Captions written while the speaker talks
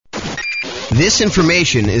This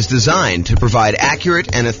information is designed to provide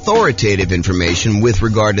accurate and authoritative information with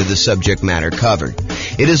regard to the subject matter covered.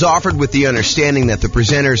 It is offered with the understanding that the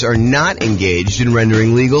presenters are not engaged in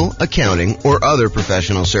rendering legal, accounting, or other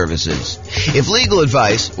professional services. If legal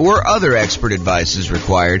advice or other expert advice is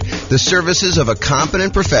required, the services of a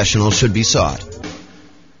competent professional should be sought.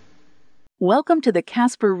 Welcome to the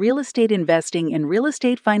Casper Real Estate Investing and Real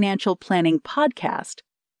Estate Financial Planning podcast.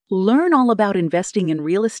 Learn all about investing in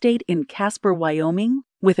real estate in Casper, Wyoming,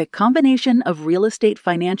 with a combination of real estate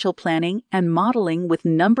financial planning and modeling with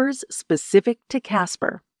numbers specific to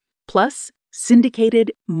Casper, plus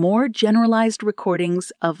syndicated, more generalized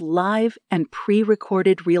recordings of live and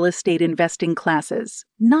pre-recorded real estate investing classes,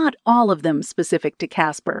 not all of them specific to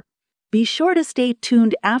Casper. Be sure to stay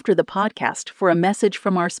tuned after the podcast for a message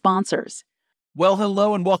from our sponsors. Well,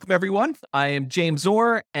 hello and welcome, everyone. I am James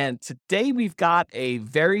Orr, and today we've got a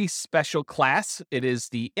very special class. It is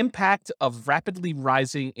the impact of rapidly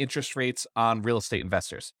rising interest rates on real estate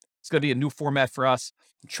investors. It's going to be a new format for us.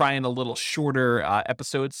 I'm trying a little shorter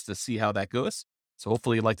episodes to see how that goes. So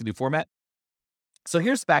hopefully you like the new format. So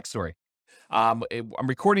here's the backstory. I'm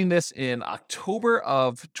recording this in October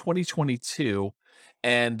of 2022,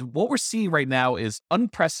 and what we're seeing right now is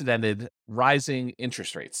unprecedented rising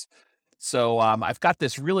interest rates. So I've got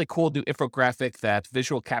this really cool new infographic that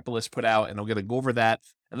Visual Capitalist put out, and I'm going to go over that.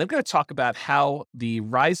 And then I'm going to talk about how the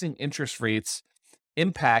rising interest rates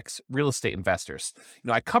impacts real estate investors.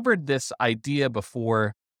 I covered this idea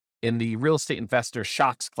before in the Real Estate Investor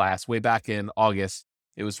Shocks class way back in August.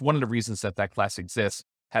 It was one of the reasons that class exists.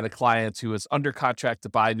 Had a client who was under contract to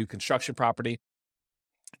buy a new construction property.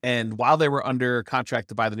 And while they were under contract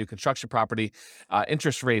to buy the new construction property,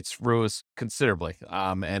 interest rates rose considerably.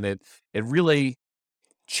 And it really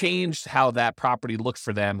changed how that property looked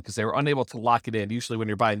for them because they were unable to lock it in. Usually when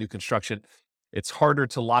you're buying new construction, it's harder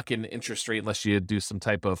to lock in interest rate unless you do some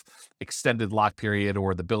type of extended lock period,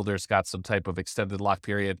 or the builder's got some type of extended lock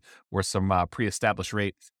period or some pre-established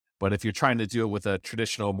rate. But if you're trying to do it with a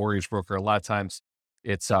traditional mortgage broker, a lot of times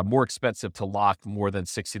it's more expensive to lock more than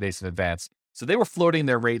 60 days in advance. So they were floating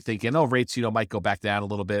their rate thinking, rates, might go back down a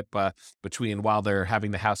little bit, but between while they're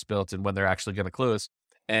having the house built and when they're actually going to close.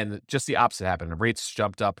 And just the opposite happened. Rates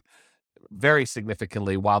jumped up very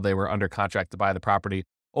significantly while they were under contract to buy the property,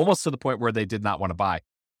 almost to the point where they did not want to buy.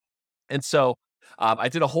 And so I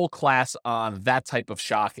did a whole class on that type of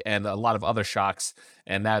shock and a lot of other shocks.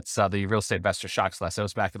 And that's the Real Estate Investor Shocks class. That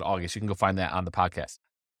was back in August. You can go find that on the podcast.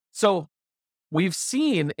 So we've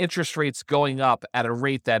seen interest rates going up at a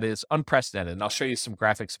rate that is unprecedented, and I'll show you some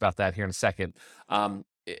graphics about that here in a second.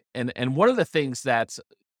 And one of the things that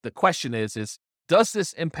the question is does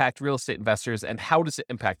this impact real estate investors, and how does it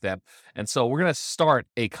impact them? And so we're going to start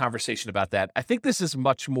a conversation about that. I think this is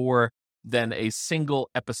much more than a single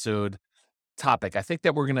episode topic. I think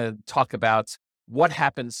that we're going to talk about what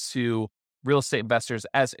happens to real estate investors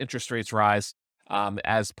as interest rates rise,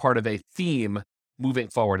 as part of a theme moving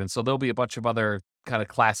forward. And so there'll be a bunch of other kind of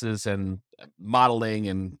classes and modeling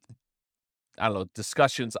and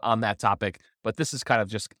discussions on that topic, but this is kind of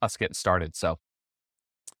just us getting started. So,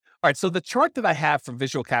 all right. So the chart that I have from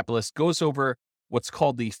Visual Capitalist goes over what's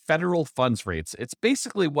called the federal funds rates. It's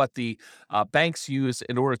basically what the banks use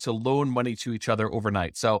in order to loan money to each other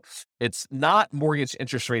overnight. So it's not mortgage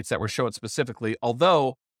interest rates that we're showing specifically,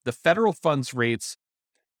 although the federal funds rates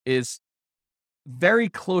is very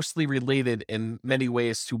closely related in many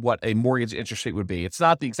ways to what a mortgage interest rate would be. It's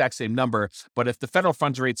not the exact same number, but if the federal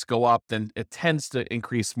funds rates go up, then it tends to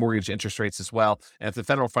increase mortgage interest rates as well. And if the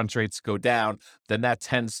federal funds rates go down, then that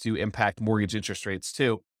tends to impact mortgage interest rates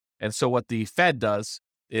too. And so what the Fed does,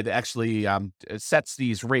 it actually it sets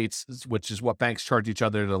these rates, which is what banks charge each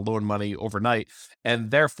other to loan money overnight. And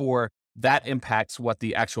therefore, that impacts what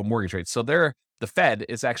the actual mortgage rates. So the Fed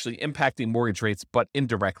is actually impacting mortgage rates, but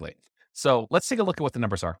indirectly. So let's take a look at what the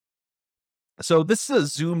numbers are. So this is a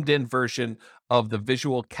zoomed in version of the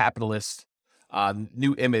Visual Capitalist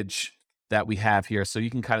new image that we have here. So you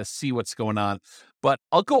can kind of see what's going on, but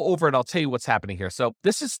I'll go over it. I'll tell you what's happening here. So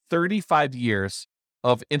this is 35 years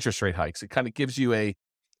of interest rate hikes. It kind of gives you a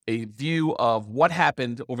view of what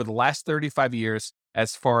happened over the last 35 years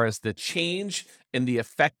as far as the change in the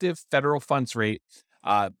effective federal funds rate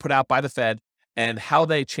put out by the Fed and how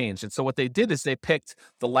they changed. And so what they did is they picked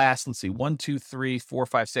the last, 1, 2, 3, 4,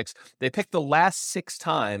 5, 6. They picked the last 6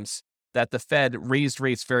 times that the Fed raised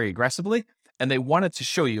rates very aggressively. And they wanted to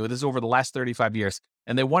show you, this is over the last 35 years,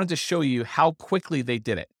 and they wanted to show you how quickly they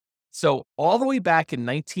did it. So all the way back in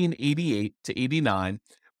 1988 to 89,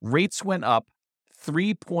 rates went up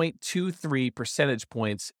 3.23 percentage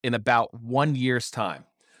points in about 1 year's time.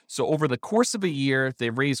 So over the course of a year, they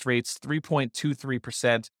raised rates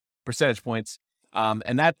 3.23% percentage points.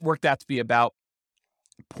 And that worked out to be about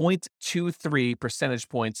 0.23 percentage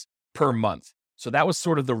points per month. So that was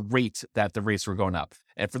sort of the rate that the rates were going up.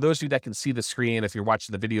 And for those of you that can see the screen, if you're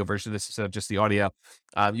watching the video version of this instead of just the audio,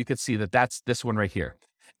 you can see that that's this one right here.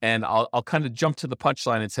 And I'll kind of jump to the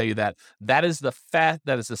punchline and tell you that that is the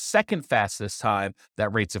second fastest time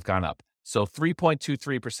that rates have gone up. So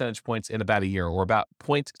 3.23 percentage points in about a year, or about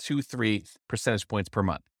 0.23 percentage points per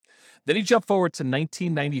month. Then you jump forward to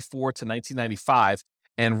 1994 to 1995,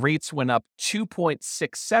 and rates went up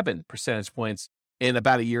 2.67 percentage points in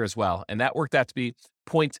about a year as well. And that worked out to be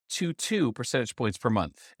 0.22 percentage points per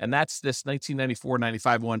month. And that's this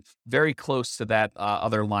 1994-95 one, very close to that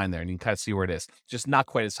other line there. And you can kind of see where it is, just not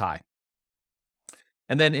quite as high.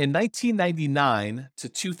 And then in 1999 to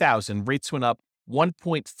 2000, rates went up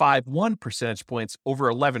 1.51 percentage points over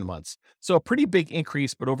 11 months. So a pretty big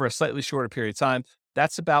increase, but over a slightly shorter period of time.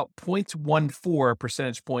 That's about 0.14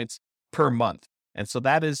 percentage points per month. And so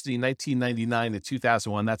that is the 1999 to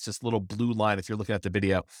 2001. That's this little blue line if you're looking at the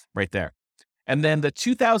video right there. And then the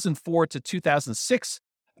 2004 to 2006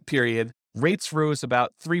 period, rates rose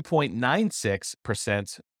about 3.96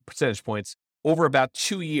 percentage points over about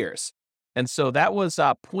 2 years. And so that was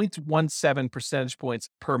 0.17 percentage points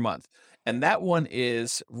per month. And that one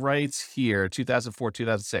is right here, 2004,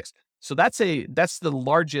 2006. So that's the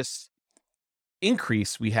largest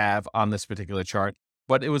increase we have on this particular chart,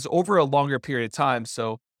 but it was over a longer period of time.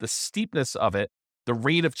 So the steepness of it, the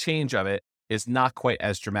rate of change of it is not quite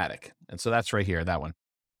as dramatic. And so that's right here, that one.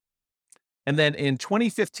 And then in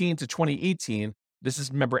 2015 to 2018, this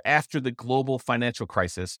is, remember, after the global financial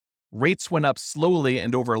crisis, rates went up slowly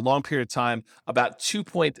and over a long period of time, about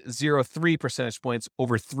 2.03 percentage points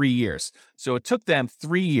over 3 years. So it took them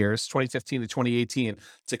 3 years, 2015 to 2018,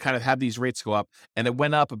 to kind of have these rates go up. And it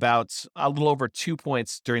went up about a little over 2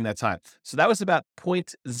 points during that time. So that was about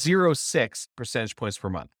 0.06 percentage points per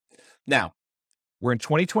month. Now, we're in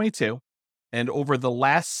 2022, and over the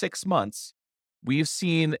last 6 months, we've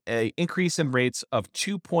seen an increase in rates of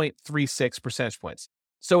 2.36 percentage points.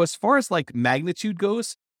 So as far as like magnitude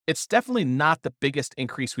goes, it's definitely not the biggest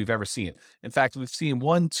increase we've ever seen. In fact, we've seen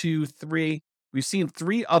 1, 2, 3. We've seen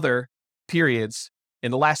 3 other periods in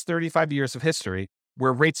the last 35 years of history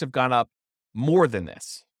where rates have gone up more than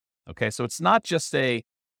this. Okay, so it's not just a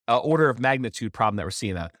order of magnitude problem that we're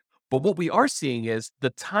seeing that. But what we are seeing is the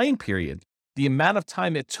time period, the amount of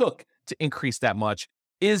time it took to increase that much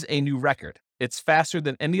is a new record. It's faster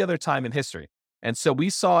than any other time in history. And so we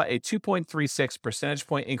saw a 2.36 percentage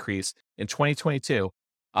point increase in 2022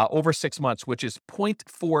 over 6 months, which is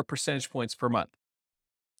 0.4 percentage points per month.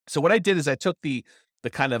 So what I did is I took the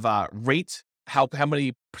kind of rate, how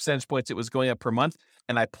many percentage points it was going up per month,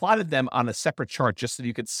 and I plotted them on a separate chart just so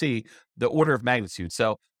you could see the order of magnitude.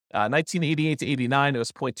 So 1988 to 89, it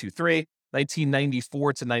was 0.23.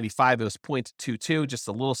 1994 to 95, it was 0.22, just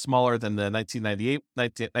a little smaller than the 1988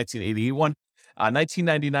 one.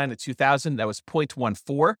 1999 to 2000, that was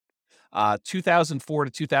 0.14. 2004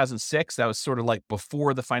 to 2006, that was sort of like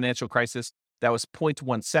before the financial crisis, that was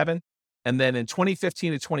 0.17. And then in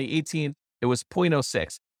 2015 to 2018, it was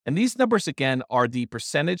 0.06. And these numbers, again, are the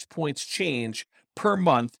percentage points change per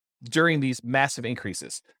month during these massive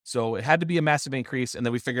increases. So it had to be a massive increase. And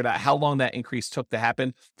then we figured out how long that increase took to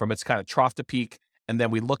happen from its kind of trough to peak. And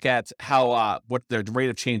then we look at how, what the rate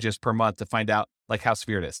of change is per month to find out like how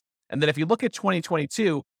severe it is. And then if you look at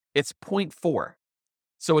 2022, it's 0.4.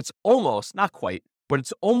 So it's almost, not quite, but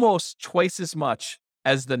it's almost twice as much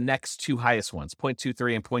as the next 2 highest ones,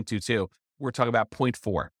 0.23 and 0.22. We're talking about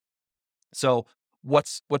 0.4. So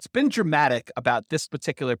what's been dramatic about this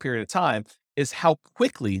particular period of time is how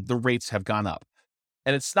quickly the rates have gone up.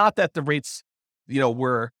 And it's not that the rates,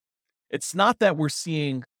 it's not that we're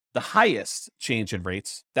seeing the highest change in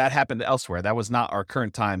rates. That happened elsewhere. That was not our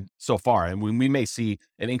current time so far. And we may see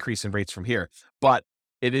an increase in rates from here, but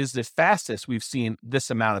it is the fastest we've seen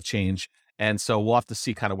this amount of change. And so we'll have to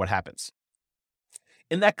see kind of what happens.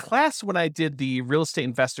 In that class, when I did the real estate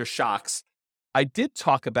investor shocks, I did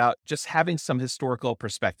talk about just having some historical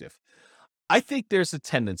perspective. I think there's a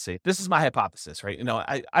tendency, this is my hypothesis, right?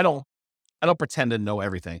 I don't pretend to know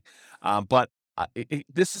everything, but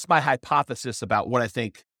this is my hypothesis about what I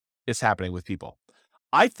think is happening with people.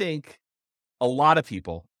 I think a lot of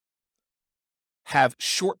people have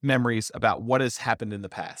short memories about what has happened in the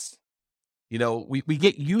past. We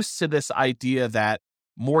get used to this idea that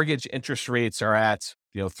mortgage interest rates are at,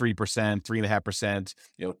 3%, 3.5%,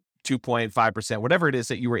 2.5%, whatever it is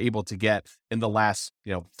that you were able to get in the last,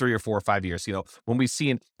 3 or 4 or 5 years. When we've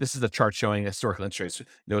seen, this is a chart showing historical interest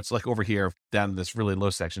rates, it's like over here down in this really low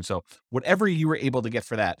section. So whatever you were able to get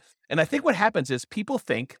for that. And I think what happens is people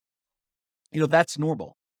think, that's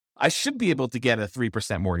normal. I should be able to get a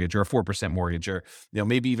 3% mortgage or a 4% mortgage or,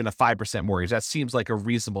 maybe even a 5% mortgage. That seems like a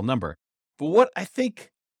reasonable number. But what I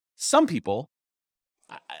think some people,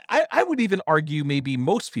 I would even argue maybe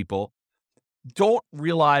most people don't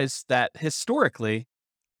realize that historically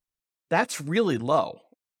that's really low.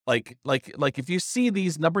 Like if you see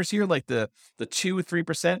these numbers here, like the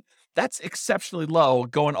 2-3%, that's exceptionally low,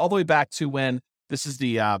 going all the way back to when this is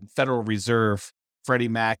the Federal Reserve. Freddie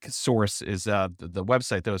Mac source is the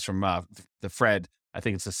website that was from the Fred. I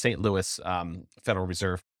think it's the St. Louis Federal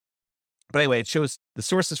Reserve. But anyway, it shows the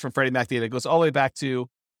sources from Freddie Mac data. It goes all the way back to,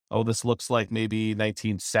 this looks like maybe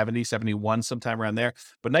 1970, 71, sometime around there.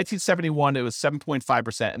 But 1971, it was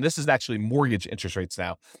 7.5%. And this is actually mortgage interest rates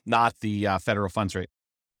now, not the federal funds rate.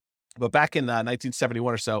 But back in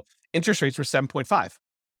 1971 or so, interest rates were 7.5,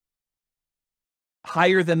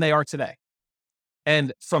 higher than they are today.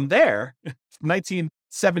 And from there,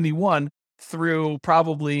 1971 through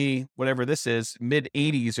probably whatever this is, mid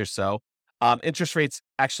 80s or so, interest rates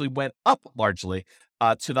actually went up largely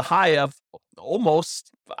to the high of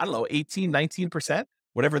almost, 18, 19%,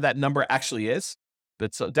 whatever that number actually is.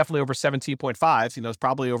 But so definitely over 17.5, it's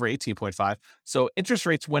probably over 18.5. So interest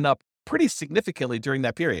rates went up pretty significantly during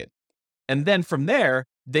that period. And then from there,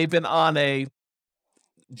 they've been on a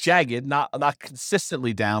jagged, not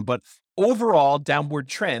consistently down, but overall downward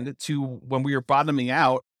trend to when we were bottoming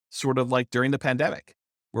out, sort of like during the pandemic,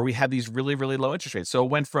 where we had these really, really low interest rates. So it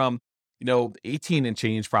went from, 18 and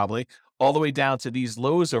change probably all the way down to these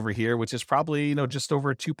lows over here, which is probably, just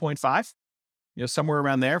over 2.5, somewhere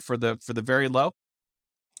around there for the very low.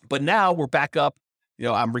 But now we're back up,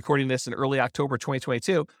 I'm recording this in early October,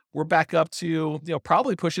 2022. We're back up to,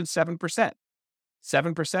 probably pushing 7%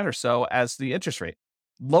 or so as the interest rate.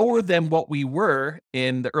 Lower than what we were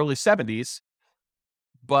in the early 70s,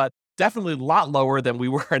 but definitely a lot lower than we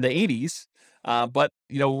were in the 80s. But,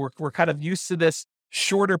 we're kind of used to this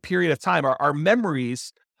shorter period of time. Our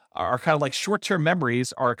memories are kind of like short-term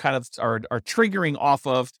memories are kind of are triggering off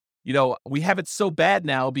of, we have it so bad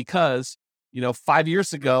now because, 5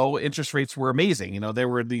 years ago, interest rates were amazing. There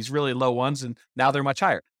were these really low ones and now they're much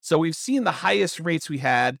higher. So we've seen the highest rates we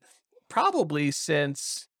had probably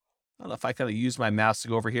since, I don't know if I kind of use my mouse to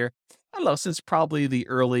go over here. I don't know, since probably the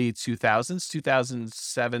early 2000s,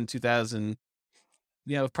 2007, 2000,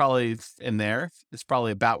 probably in there. It's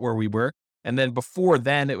probably about where we were. And then before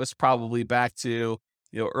then, it was probably back to,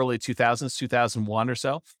 early 2000s, 2001 or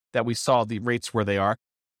so that we saw the rates where they are.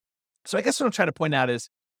 So I guess what I'm trying to point out is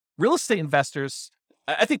real estate investors,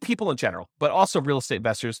 I think people in general, but also real estate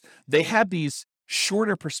investors, they have these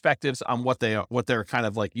shorter perspectives on what they're kind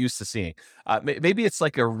of like used to seeing. Maybe it's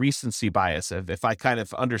like a recency bias if I kind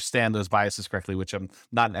of understand those biases correctly, which I'm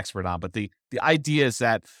not an expert on. But the idea is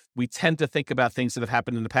that we tend to think about things that have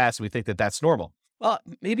happened in the past and we think that that's normal. Well,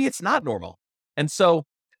 maybe it's not normal. And so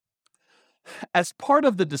as part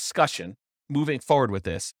of the discussion moving forward with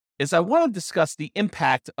this is I want to discuss the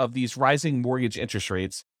impact of these rising mortgage interest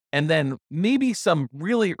rates. And then maybe some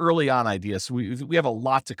really early on ideas. So we have a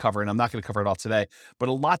lot to cover, and I'm not going to cover it all today, but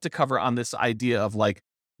a lot to cover on this idea of like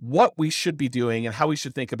what we should be doing and how we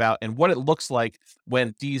should think about and what it looks like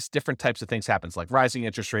when these different types of things happens, like rising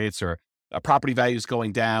interest rates or property values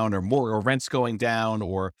going down or more or rents going down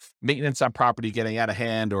or maintenance on property getting out of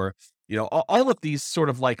hand or, all of these sort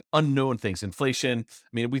of like unknown things, inflation. I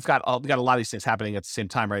mean, we've got a lot of these things happening at the same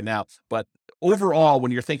time right now, but overall,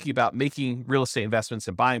 when you're thinking about making real estate investments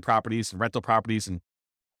and buying properties and rental properties and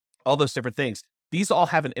all those different things, these all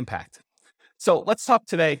have an impact. So let's talk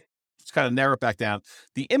today, just kind of narrow it back down,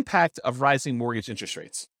 the impact of rising mortgage interest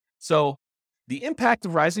rates. So the impact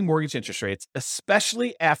of rising mortgage interest rates,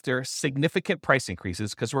 especially after significant price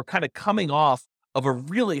increases, because we're kind of coming off of a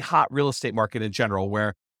really hot real estate market in general,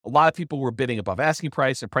 where a lot of people were bidding above asking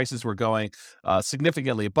price and prices were going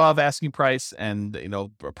significantly above asking price. And,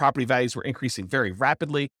 property values were increasing very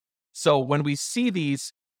rapidly. So when we see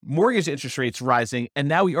these mortgage interest rates rising, and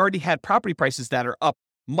now we already had property prices that are up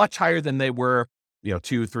much higher than they were,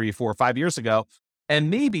 2, 3, 4, 5 years ago. And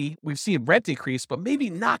maybe we've seen rent increase, but maybe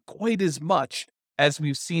not quite as much as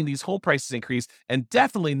we've seen these home prices increase, and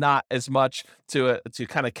definitely not as much to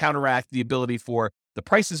kind of counteract the ability for the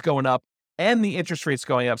prices going up and the interest rates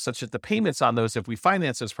going up, such that the payments on those, if we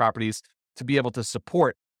finance those properties, to be able to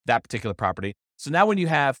support that particular property. So now when you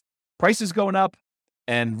have prices going up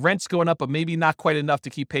and rents going up, but maybe not quite enough to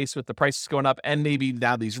keep pace with the prices going up, and maybe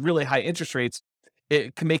now these really high interest rates,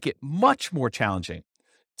 it can make it much more challenging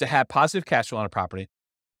to have positive cash flow on a property.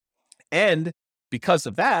 And because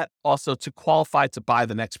of that, also to qualify to buy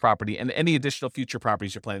the next property and any additional future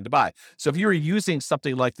properties you're planning to buy. So if you were using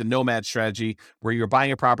something like the nomad strategy, where you're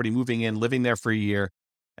buying a property, moving in, living there for a year,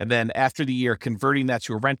 and then after the year, converting that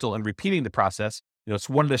to a rental and repeating the process, it's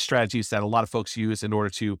one of the strategies that a lot of folks use in order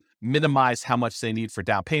to minimize how much they need for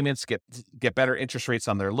down payments, get better interest rates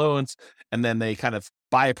on their loans, and then they kind of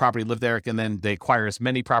buy a property, live there, and then they acquire as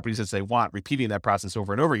many properties as they want, repeating that process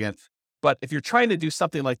over and over again. But if you're trying to do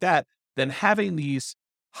something like that, then having these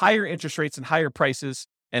higher interest rates and higher prices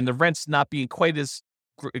and the rents not being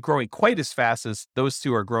growing quite as fast as those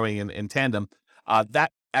two are growing in tandem,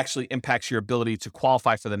 that actually impacts your ability to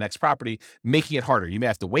qualify for the next property, making it harder. You may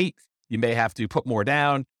have to wait. You may have to put more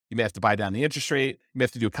down. You may have to buy down the interest rate. You may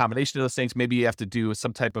have to do a combination of those things. Maybe you have to do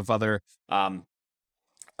some type of other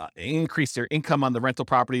increase their income on the rental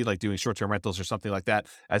property, like doing short-term rentals or something like that.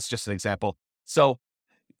 As just an example. So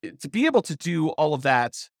to be able to do all of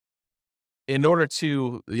that in order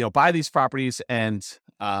to buy these properties and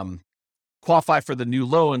qualify for the new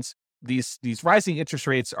loans, these rising interest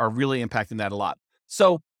rates are really impacting that a lot.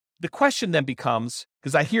 So the question then becomes,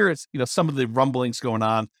 because I hear some of the rumblings going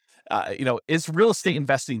on, is real estate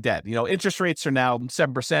investing dead? Interest rates are now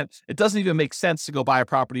 7%. It doesn't even make sense to go buy a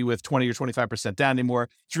property with 20 or 25% down anymore.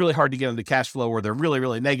 It's really hard to get into cash flow, or they're really,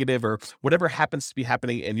 really negative, or whatever happens to be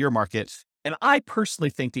happening in your market. And I personally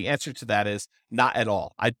think the answer to that is not at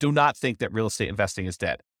all. I do not think that real estate investing is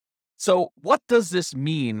dead. So what does this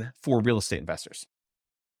mean for real estate investors?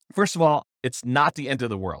 First of all, it's not the end of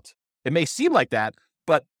the world. It may seem like that,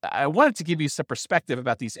 but I wanted to give you some perspective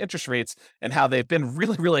about these interest rates and how they've been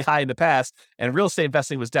really, really high in the past. And real estate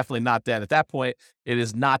investing was definitely not dead at that point. It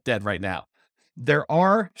is not dead right now. There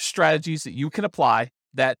are strategies that you can apply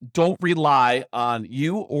that don't rely on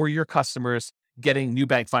you or your customers getting new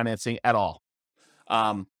bank financing at all.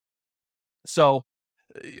 So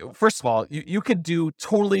first of all, you could do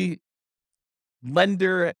totally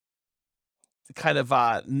lender kind of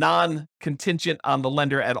non-contingent on the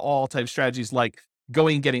lender at all type strategies, like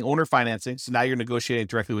going and getting owner financing. So now you're negotiating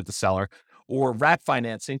directly with the seller, or wrap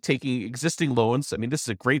financing, taking existing loans. I mean, this is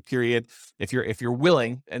a great period if you're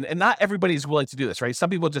willing, and not everybody's willing to do this, right? Some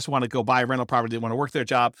people just want to go buy a rental property. They want to work their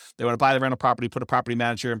job. They want to buy the rental property, put a property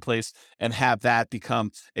manager in place, and have that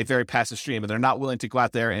become a very passive stream. And they're not willing to go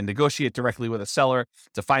out there and negotiate directly with a seller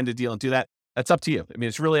to find a deal and do that. That's up to you. I mean,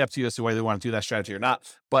 it's really up to you as to whether you want to do that strategy or not.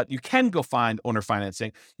 But you can go find owner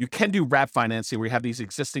financing. You can do wrap financing, where you have these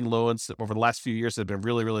existing loans that over the last few years that have been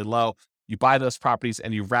really, really low. You buy those properties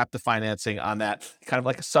and you wrap the financing on that, kind of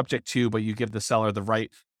like a subject to, but you give the seller the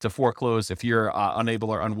right to foreclose if you're unable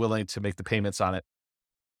or unwilling to make the payments on it.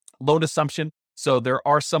 Loan assumption. So there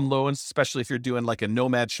are some loans, especially if you're doing like a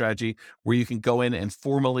nomad strategy, where you can go in and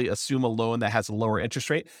formally assume a loan that has a lower interest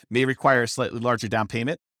rate, may require a slightly larger down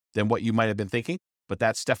payment than what you might have been thinking. But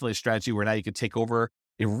that's definitely a strategy where now you can take over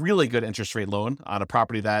a really good interest rate loan on a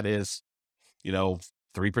property that is,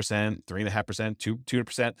 3%,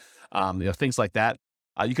 3.5%, 2%, things like that.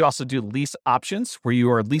 You can also do lease options, where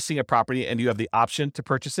you are leasing a property and you have the option to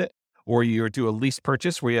purchase it, or you do a lease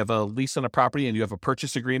purchase where you have a lease on a property and you have a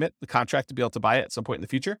purchase agreement, the contract to be able to buy it at some point in the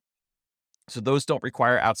future. So those don't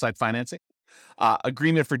require outside financing.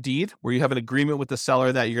 Agreement for deed, where you have an agreement with the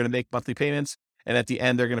seller that you're going to make monthly payments, and at the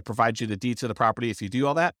end, they're going to provide you the deed to the property if you do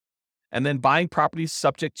all that. And then buying properties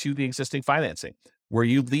subject to the existing financing, where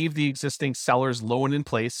you leave the existing seller's loan in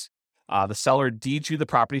place. The seller deeds you the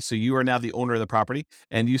property, so you are now the owner of the property,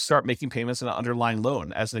 and you start making payments on an underlying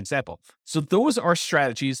loan, as an example. So those are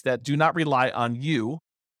strategies that do not rely on you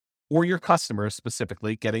or your customers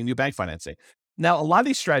specifically getting new bank financing. Now, a lot of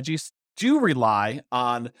these strategies do rely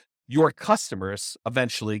on your customers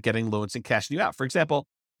eventually getting loans and cashing you out. For example,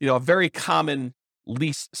 a very common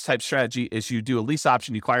lease type strategy is you do a lease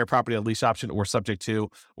option, you acquire property on a lease option or subject to,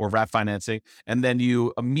 or wrap financing, and then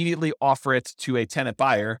you immediately offer it to a tenant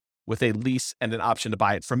buyer with a lease and an option to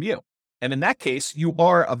buy it from you. And in that case, you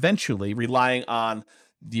are eventually relying on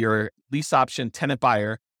your lease option tenant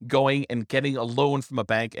buyer going and getting a loan from a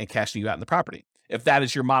bank and cashing you out in the property, if that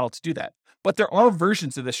is your model to do that. But there are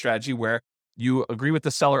versions of this strategy where you agree with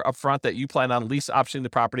the seller upfront that you plan on lease optioning the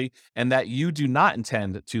property and that you do not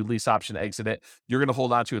intend to lease option exit it. You're going to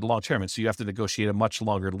hold on to it long term. And so you have to negotiate a much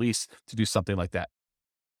longer lease to do something like that.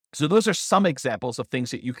 So those are some examples of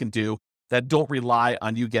things that you can do that don't rely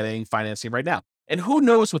on you getting financing right now. And who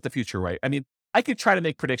knows what the future, right? I mean, I could try to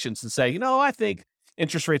make predictions and say, I think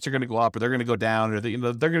interest rates are going to go up, or they're going to go down, or they're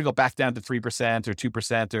going to go back down to 3% or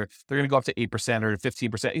 2%, or they're going to go up to 8% or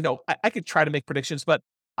 15%. I could try to make predictions, but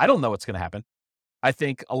I don't know what's going to happen. I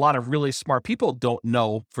think a lot of really smart people don't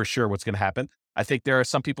know for sure what's going to happen. I think there are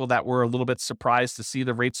some people that were a little bit surprised to see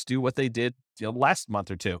the rates do what they did, last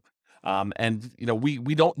month or two. And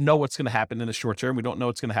we don't know what's going to happen in the short term. We don't know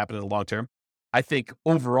what's going to happen in the long term. I think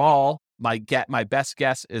overall, my best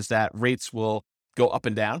guess is that rates will go up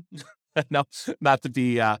and down. No, not to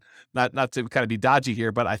be not to kind of be dodgy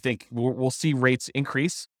here, but I think we'll see rates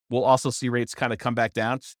increase. We'll also see rates kind of come back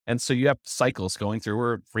down, and so you have cycles going through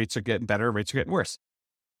where rates are getting better, rates are getting worse.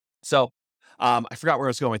 So I forgot where I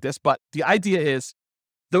was going with this, but the idea is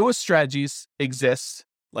those strategies exist,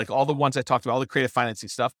 like all the ones I talked about, all the creative financing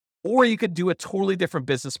stuff. Or you could do a totally different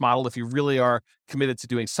business model if you really are committed to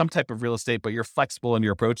doing some type of real estate, but you're flexible in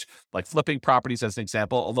your approach, like flipping properties as an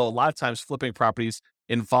example. Although a lot of times flipping properties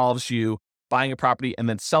involves you buying a property and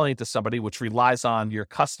then selling it to somebody, which relies on your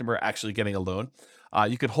customer actually getting a loan.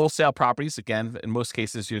 You could wholesale properties. Again, in most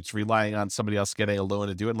cases, it's relying on somebody else getting a loan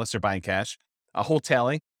to do it, unless they're buying cash.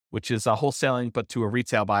 Wholetailing, which is wholesaling, but to a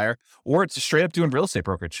retail buyer, or it's straight up doing real estate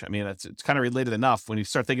brokerage. I mean, it's kind of related enough. When you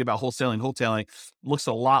start thinking about wholetailing looks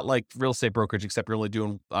a lot like real estate brokerage, except you're only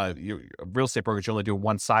doing real estate brokerage. You're only doing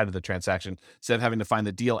one side of the transaction. Instead of having to find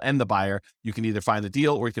the deal and the buyer, you can either find the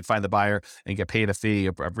deal or you can find the buyer and get paid a fee,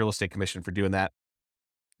 a real estate commission for doing that.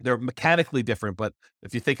 They're mechanically different, but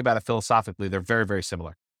if you think about it philosophically, they're very, very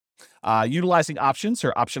similar. Utilizing options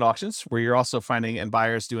or option auctions, where you're also finding and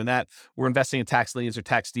buyers doing that. We're investing in tax liens or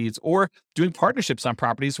tax deeds, or doing partnerships on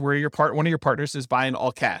properties where one of your partners is buying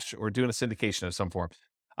all cash or doing a syndication of some form.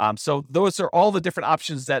 So those are all the different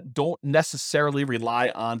options that don't necessarily rely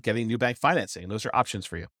on getting new bank financing. Those are options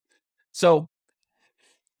for you. So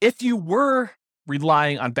if you were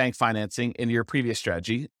relying on bank financing in your previous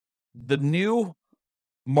strategy, the new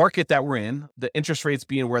market that we're in, the interest rates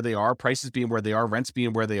being where they are, prices being where they are, rents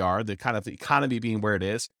being where they are, the kind of the economy being where it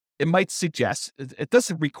is, it might suggest, it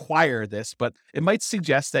doesn't require this, but it might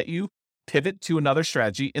suggest that you pivot to another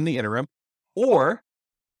strategy in the interim, or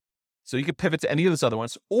so you could pivot to any of those other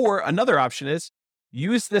ones, or another option is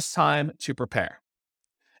use this time to prepare.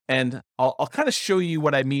 And I'll kind of show you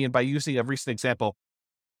what I mean by using a recent example.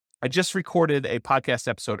 I just recorded a podcast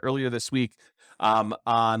episode earlier this week on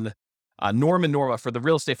Norm and Norma for the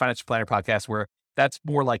Real Estate Financial Planner podcast, where that's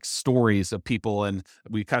more like stories of people. And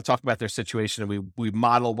we kind of talk about their situation and we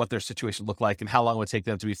model what their situation looked like and how long it would take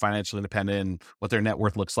them to be financially independent and what their net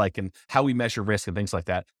worth looks like and how we measure risk and things like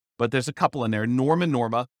that. But there's a couple in there, Norm and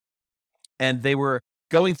Norma, and they were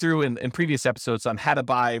going through in previous episodes on how to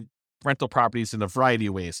buy rental properties in a variety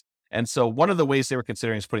of ways. And so one of the ways they were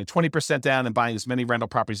considering is putting 20% down and buying as many rental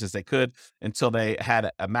properties as they could until they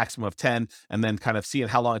had a maximum of 10, and then kind of seeing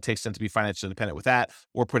how long it takes them to be financially independent with that,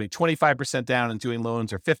 or putting 25% down and doing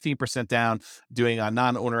loans, or 15% down, doing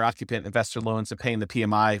non-owner occupant investor loans and paying the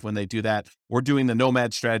PMI when they do that, or doing the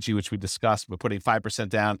nomad strategy, which we discussed, but putting 5%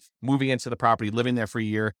 down, moving into the property, living there for a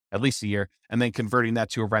year, at least a year, and then converting that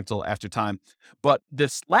to a rental after time. But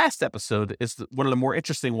this last episode is one of the more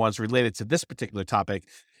interesting ones related to this particular topic.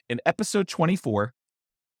 In episode 24,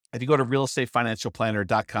 if you go to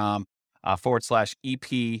realestatefinancialplanner.com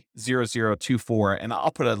 /EP0024, and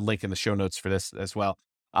I'll put a link in the show notes for this as well.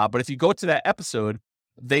 But if you go to that episode,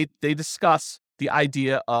 they discuss the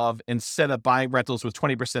idea of, instead of buying rentals with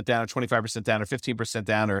 20% down or 25% down or 15%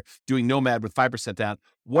 down, or doing nomad with 5% down,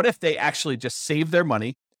 what if they actually just save their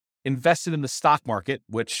money, invested in the stock market,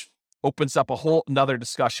 which opens up a whole another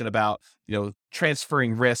discussion about,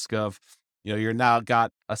 transferring risk of, you're now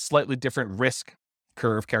got a slightly different risk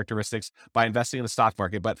curve characteristics by investing in the stock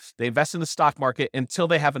market, but they invest in the stock market until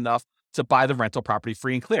they have enough to buy the rental property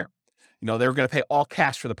free and clear. They're going to pay all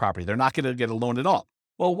cash for the property. They're not going to get a loan at all.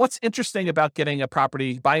 Well, what's interesting about buying a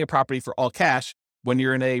property for all cash when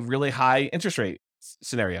you're in a really high interest rate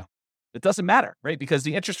scenario? It doesn't matter, right? Because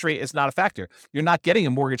the interest rate is not a factor. You're not getting a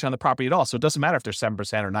mortgage on the property at all. So it doesn't matter if they're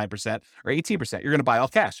 7% or 9% or 18%. You're going to buy all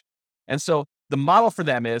cash. And so the model for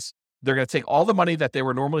them is, they're going to take all the money that they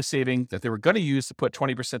were normally saving, that they were going to use to put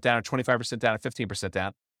 20% down or 25% down or 15%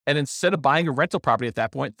 down. And instead of buying a rental property at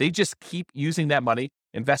that point, they just keep using that money,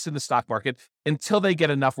 invest in the stock market until they get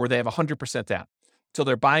enough where they have 100% down, until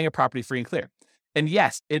they're buying a property free and clear. And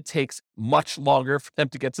yes, it takes much longer for them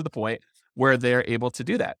to get to the point where they're able to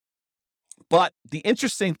do that. But the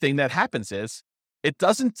interesting thing that happens is, it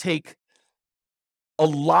doesn't take a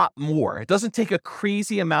lot more. It doesn't take a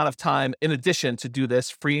crazy amount of time in addition to do this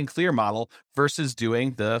free and clear model versus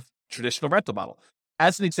doing the traditional rental model.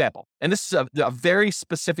 As an example, and this is a very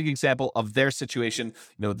specific example of their situation,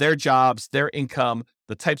 their jobs, their income,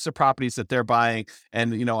 the types of properties that they're buying.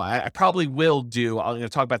 And, I probably will I'm going to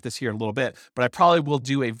talk about this here in a little bit, but I probably will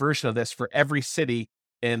do a version of this for every city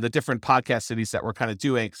in the different podcast cities that we're kind of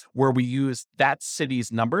doing, where we use that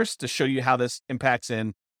city's numbers to show you how this impacts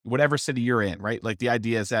in whatever city you're in, right? Like the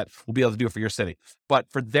idea is that we'll be able to do it for your city, but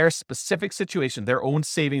for their specific situation, their own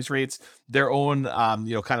savings rates, their own,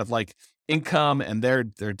 kind of like income and their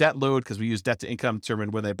debt load, because we use debt to income to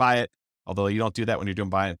determine when they buy it. Although you don't do that when you're doing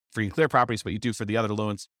buying free and clear properties, but you do for the other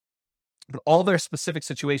loans. But all their specific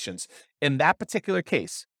situations, in that particular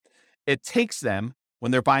case, it takes them,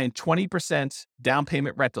 when they're buying 20% down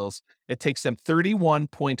payment rentals, it takes them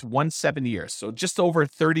 31.17 years. So just over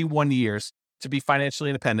 31 years to be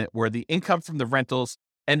financially independent, where the income from the rentals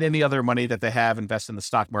and any other money that they have invest in the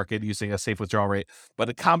stock market using a safe withdrawal rate, but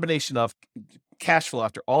a combination of cash flow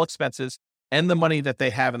after all expenses and the money that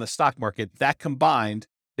they have in the stock market, that combined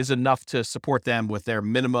is enough to support them with their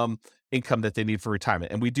minimum income that they need for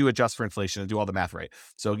retirement. And we do adjust for inflation and do all the math right.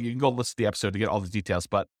 So you can go listen to the episode to get all the details.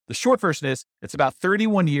 But the short version is it's about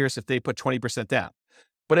 31 years if they put 20% down.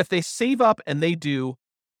 But if they save up and they do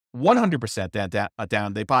 100%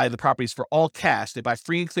 down, they buy the properties for all cash, they buy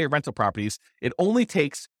free and clear rental properties, it only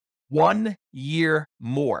takes 1 year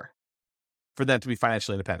more for them to be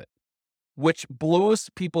financially independent, which blows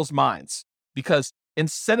people's minds, because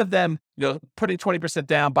instead of them, putting 20%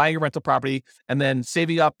 down, buying a rental property, and then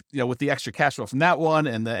saving up, with the extra cash flow from that one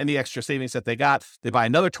and any extra savings that they got, they buy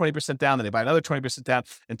another 20% down, then they buy another 20% down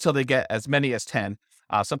until they get as many as 10.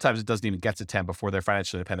 Sometimes it doesn't even get to 10 before they're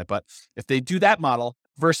financially independent. But if they do that model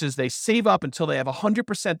versus they save up until they have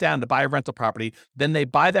 100% down to buy a rental property, then they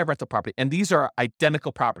buy that rental property. And these are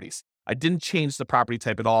identical properties. I didn't change the property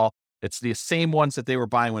type at all. It's the same ones that they were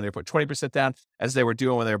buying when they put 20% down as they were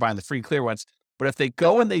doing when they were buying the free and clear ones. But if they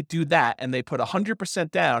go and they do that and they put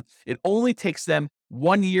 100% down, it only takes them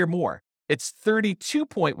 1 year more. It's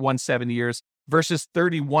 32.17 years versus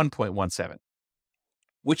 31.17,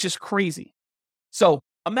 which is crazy. So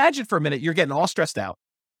imagine for a minute, you're getting all stressed out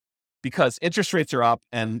because interest rates are up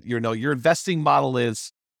and your investing model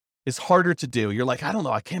is harder to do. You're like, I don't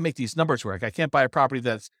know, I can't make these numbers work. I can't buy a property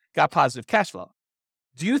that's got positive cash flow.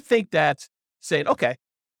 Do you think that saying, okay,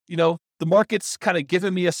 the market's kind of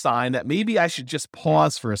giving me a sign that maybe I should just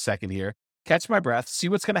pause for a second here, catch my breath, see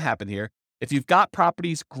what's going to happen here. If you've got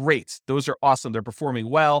properties, great. Those are awesome. They're performing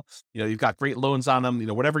well. You've got great loans on them.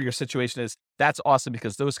 Whatever your situation is, that's awesome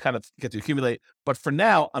because those kind of get to accumulate. But for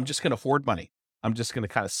now, I'm just going to hoard money. I'm just going to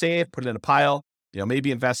kind of save, put it in a pile,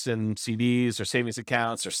 maybe invest in CDs or savings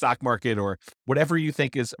accounts or stock market or whatever you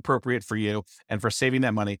think is appropriate for you and for saving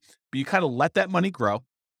that money. But you kind of let that money grow,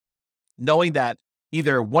 knowing that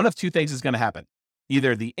either one of two things is going to happen.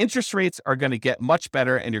 Either the interest rates are going to get much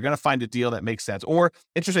better and you're going to find a deal that makes sense, or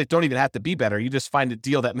interest rates don't even have to be better. You just find a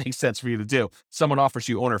deal that makes sense for you to do. Someone offers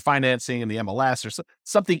you owner financing in the MLS or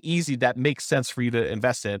something easy that makes sense for you to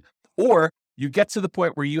invest in. Or you get to the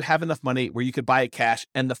point where you have enough money where you could buy it cash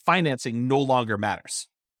and the financing no longer matters.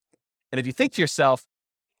 And if you think to yourself,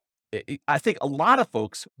 I think a lot of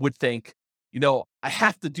folks would think, I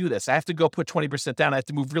have to do this. I have to go put 20% down. I have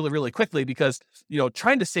to move really, really quickly because,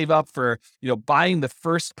 trying to save up for, buying the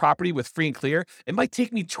first property with free and clear, it might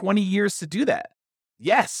take me 20 years to do that.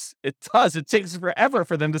 Yes, it does. It takes forever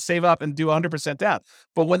for them to save up and do 100% down.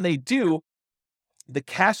 But when they do, the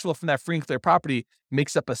cash flow from that free and clear property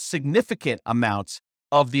makes up a significant amount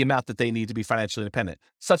of the amount that they need to be financially independent,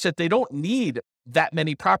 such that they don't need that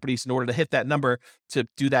many properties in order to hit that number to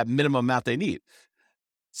do that minimum amount they need.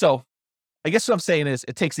 So I guess what I'm saying is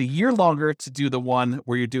it takes a year longer to do the one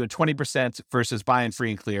where you're doing 20% versus buying free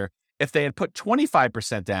and clear. If they had put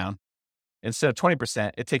 25% down instead of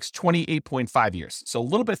 20%, it takes 28.5 years. So a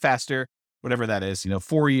little bit faster, whatever that is,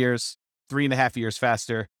 4 years, 3.5 years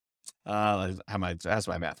faster. How's my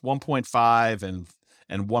math? 1.5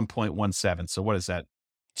 and 1.17. So what is that?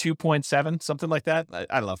 2.7, something like that. I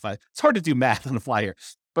don't know it's hard to do math on the fly here.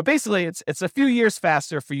 But basically, it's a few years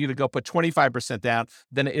faster for you to go put 25% down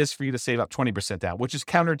than it is for you to save up 20% down, which is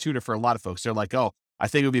counterintuitive for a lot of folks. They're like, oh, I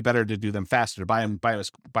think it would be better to do them faster, to buy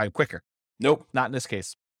them quicker. Nope, not in this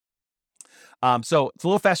case. So it's a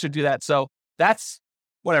little faster to do that. So that's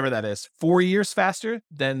whatever that is, 4 years faster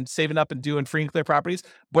than saving up and doing free and clear properties,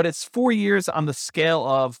 but it's 4 years on the scale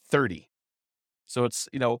of 30. So it's,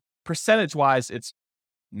 percentage-wise, it's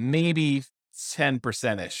maybe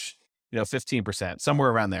 10%-ish. 15%, somewhere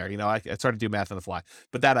around there. It's hard to do math on the fly,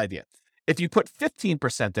 but that idea. If you put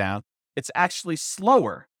 15% down, it's actually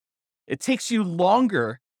slower. It takes you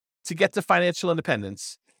longer to get to financial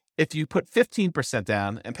independence if you put 15%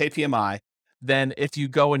 down and pay PMI than if you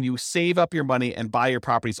go and you save up your money and buy your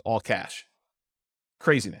properties all cash.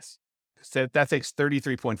 Craziness. So that takes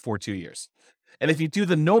 33.42 years. And if you do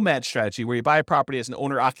the nomad strategy where you buy a property as an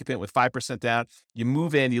owner occupant with 5% down, you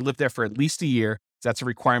move in, you live there for at least a year, That's a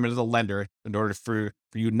requirement of the lender in order for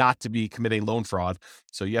you not to be committing loan fraud.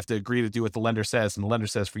 So you have to agree to do what the lender says. And the lender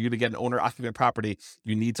says for you to get an owner-occupant property,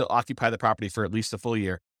 you need to occupy the property for at least a full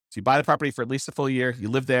year. So you buy the property for at least a full year, you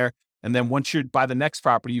live there, and then once you buy the next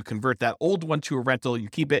property, you convert that old one to a rental, you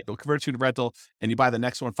keep it, you'll convert it to a rental, and you buy the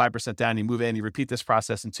next one 5% down, you move in, you repeat this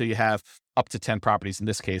process until you have up to 10 properties in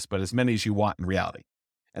this case, but as many as you want in reality.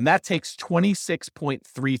 And that takes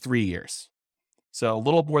 26.33 years. So a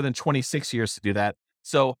little more than 26 years to do that.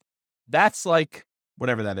 So that's like,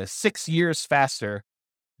 whatever that is, 6 years faster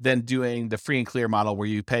than doing the free and clear model where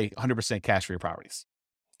you pay 100% cash for your properties.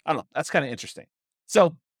 I don't know. That's kind of interesting.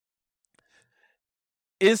 So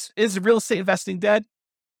is real estate investing dead?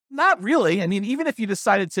 Not really. I mean, even if you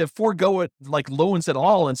decided to forego it, like loans at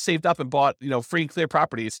all, and saved up and bought, free and clear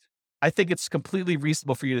properties, I think it's completely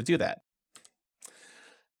reasonable for you to do that.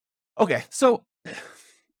 Okay. So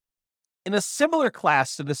in a similar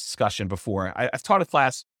class to this discussion before, I've taught a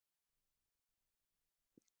class.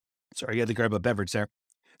 Sorry, I had to grab a beverage there.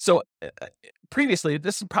 So previously,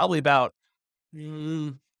 this is probably about,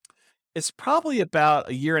 it's probably about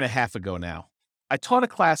a year and a half ago now. I taught a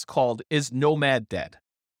class called "Is Nomad Dead?"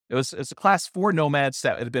 It's a class for nomads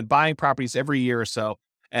that had been buying properties every year or so,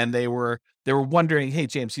 and they were wondering, hey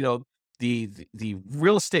James, the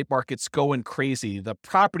real estate market's going crazy. The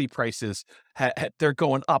property prices they're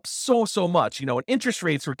going up so much, and interest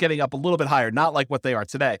rates were getting up a little bit higher, not like what they are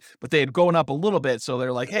today, but they had gone up a little bit. So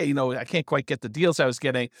they're like, hey, I can't quite get the deals I was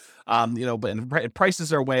getting, but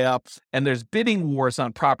prices are way up, and there's bidding wars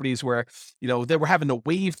on properties where, they were having to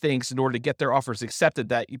waive things in order to get their offers accepted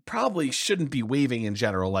that you probably shouldn't be waiving in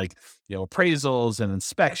general, like, appraisals and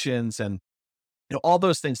inspections and, all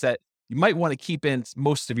those things that you might want to keep in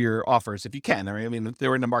most of your offers if you can. I mean, they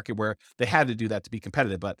were in a market where they had to do that to be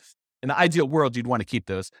competitive, but in the ideal world, you'd want to keep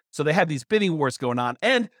those. So they had these bidding wars going on,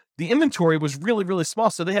 and the inventory was really, really small.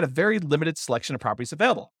 So they had a very limited selection of properties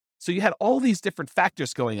available. So you had all these different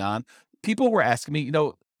factors going on. People were asking me,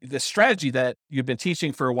 the strategy that you've been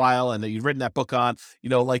teaching for a while and that you've written that book on,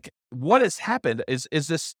 what has happened? Is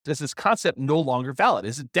this concept no longer valid?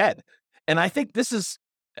 Is it dead? And I think this is,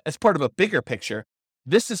 as part of a bigger picture,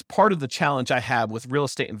 this is part of the challenge I have with real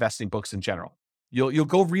estate investing books in general. You'll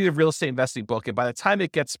go read a real estate investing book, and by the time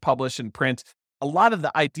it gets published in print, a lot of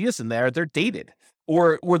the ideas in there, they're dated,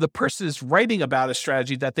 or the person is writing about a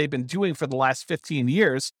strategy that they've been doing for the last 15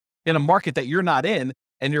 years in a market that you're not in,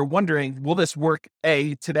 and you're wondering, will this work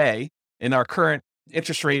today in our current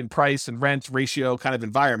interest rate and price and rent ratio kind of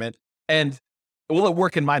environment, and will it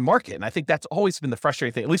work in my market? And I think that's always been the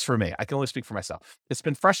frustrating thing, at least for me. I can only speak for myself. It's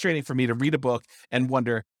been frustrating for me to read a book and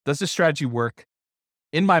wonder, does this strategy work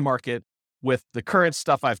in my market with the current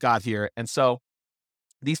stuff I've got here? And so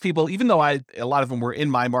these people, even though a lot of them were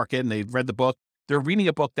in my market and they read the book, they're reading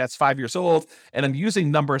a book that's 5 years old, and I'm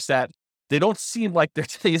using numbers that they don't seem like they're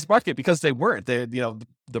today's market because they weren't.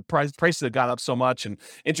 The prices had gone up so much, and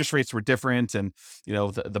interest rates were different, and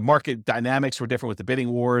the market dynamics were different with the bidding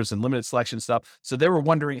wars and limited selection stuff. So they were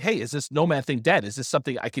wondering, hey, is this nomad thing dead? Is this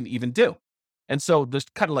something I can even do? And so there's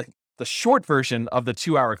kind of like the short version of the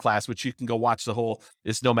 2-hour class, which you can go watch the whole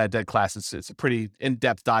 "Is Nomad Dead?" class. It's a pretty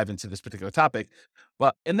in-depth dive into this particular topic.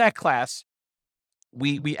 But in that class,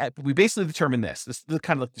 we basically determine this. This is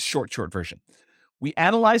kind of like the short version. We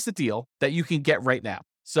analyze the deal that you can get right now.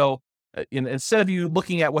 So instead of you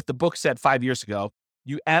looking at what the book said 5 years ago,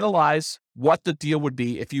 you analyze what the deal would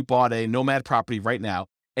be if you bought a nomad property right now,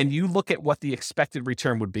 and you look at what the expected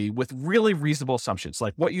return would be with really reasonable assumptions,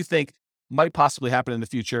 like what you think might possibly happen in the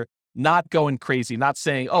future, not going crazy, not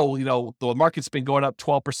saying, oh, the market's been going up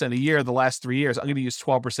 12% a year the last 3 years. I'm going to use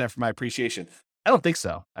 12% for my appreciation. I don't think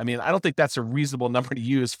so. I mean, I don't think that's a reasonable number to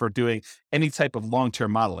use for doing any type of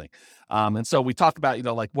long-term modeling. And so we talk about,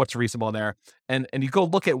 like what's reasonable in there, and you go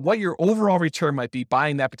look at what your overall return might be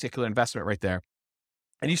buying that particular investment right there.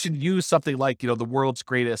 And you should use something like, the world's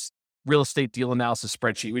greatest real estate deal analysis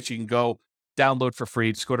spreadsheet, which you can go download for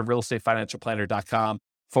free. Just go to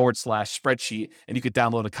realestatefinancialplanner.com/spreadsheet, and you could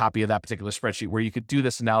download a copy of that particular spreadsheet where you could do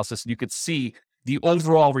this analysis, and you could see the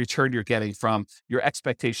overall return you're getting from your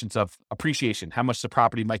expectations of appreciation, how much the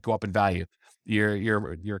property might go up in value,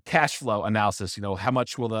 your cash flow analysis, how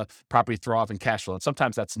much will the property throw off in cash flow? And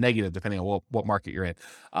sometimes that's negative depending on what market you're in,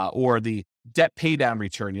 or the debt pay down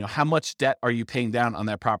return. How much debt are you paying down on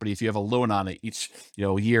that property if you have a loan on it each,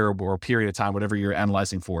 year or period of time, whatever you're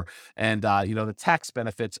analyzing for. And, the tax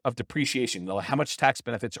benefits of depreciation, how much tax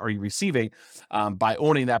benefits are you receiving by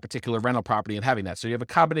owning that particular rental property and having that? So you have a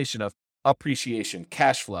combination of appreciation,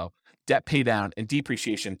 cash flow, debt pay down, and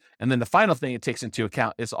depreciation. And then the final thing it takes into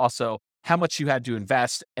account is also how much you had to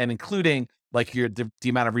invest, and including like the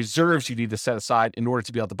amount of reserves you need to set aside in order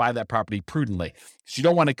to be able to buy that property prudently. Because you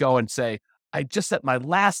don't want to go and say, I just set my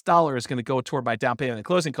last dollar is going to go toward my down payment and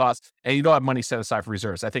closing costs, and you don't have money set aside for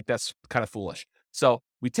reserves. I think that's kind of foolish. So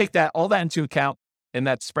we take all that into account in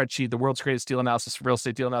that spreadsheet, the world's greatest deal analysis, real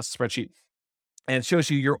estate deal analysis spreadsheet, and it shows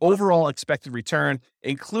you your overall expected return,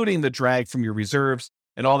 including the drag from your reserves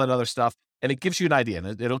and all that other stuff. And it gives you an idea,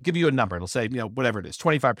 and it'll give you a number. It'll say, whatever it is,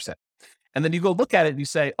 25%. And then you go look at it and you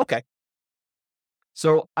say, okay,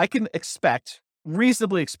 so I can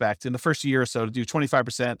reasonably expect in the first year or so to do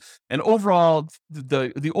 25%. And overall,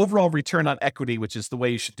 the overall return on equity, which is the way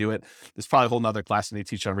you should do it, there's probably a whole nother class and they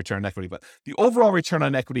teach on return on equity, but the overall return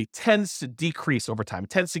on equity tends to decrease over time. It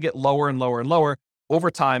tends to get lower and lower and lower over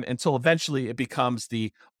time until eventually it becomes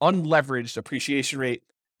the unleveraged appreciation rate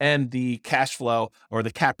and the cash flow or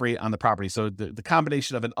the cap rate on the property. So the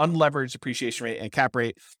combination of an unleveraged appreciation rate and cap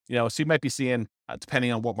rate, so you might be seeing,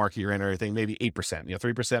 depending on what market you're in or anything, maybe 8%,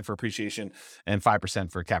 3% for appreciation and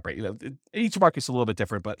 5% for cap rate. Each market's a little bit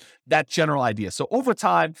different, but that general idea. So over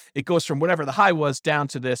time, it goes from whatever the high was down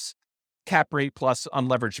to this cap rate plus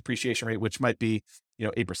unleveraged appreciation rate, which might be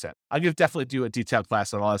 8%. I'll definitely do a detailed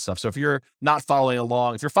class on all that stuff. So if you're not following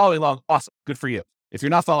along, if you're following along, awesome, good for you. If you're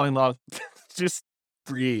not following along, just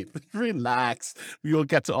breathe, relax. We will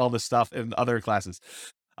get to all this stuff in other classes.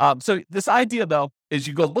 So this idea though, is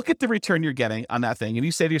you go look at the return you're getting on that thing and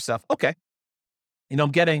you say to yourself, okay, I'm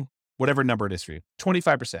getting whatever number it is for you,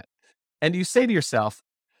 25%. And you say to yourself,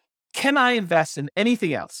 can I invest in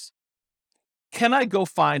anything else? Can I go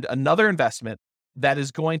find another investment that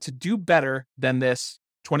is going to do better than this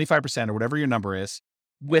 25% or whatever your number is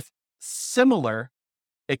with similar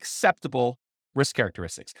acceptable risk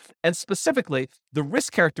characteristics? And specifically, the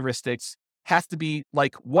risk characteristics have to be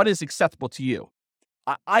like what is acceptable to you.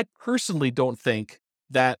 I personally don't think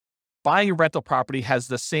that buying a rental property has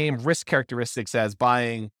the same risk characteristics as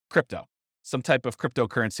buying crypto, some type of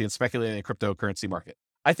cryptocurrency and speculating in the cryptocurrency market.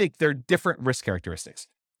 I think they're different risk characteristics.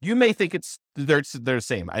 You may think they're the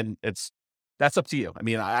same, and that's up to you. I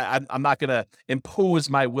mean, I'm not going to impose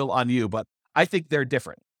my will on you, but I think they're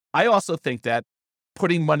different. I also think that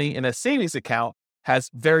putting money in a savings account has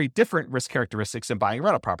very different risk characteristics than buying a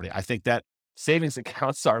rental property. I think that savings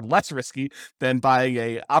accounts are less risky than buying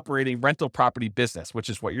a operating rental property business, which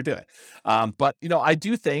is what you're doing. But I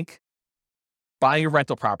do think buying a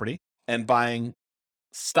rental property and buying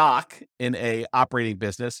stock in a operating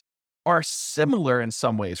business are similar in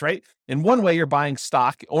some ways, right? In one way, you're buying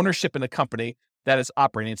stock ownership in a company that is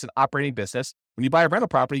operating. It's an operating business. When you buy a rental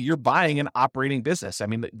property, you're buying an operating business. I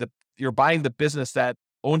mean, you're buying the business that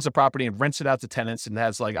owns the property and rents it out to tenants and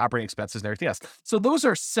has like operating expenses and everything else. So those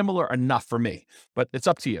are similar enough for me, but it's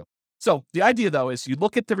up to you. So the idea though is you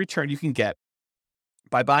look at the return you can get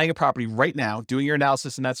by buying a property right now, doing your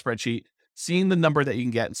analysis in that spreadsheet, seeing the number that you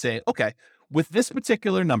can get and saying, okay, with this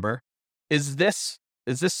particular number, is this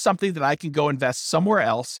something that I can go invest somewhere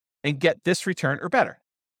else and get this return or better?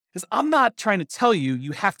 Because I'm not trying to tell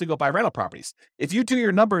you have to go buy rental properties. If you do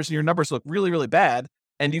your numbers and your numbers look really, really bad,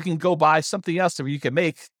 and you can go buy something else where you can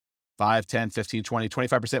make 5, 10, 15, 20,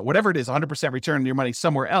 25%, whatever it is, 100% return on your money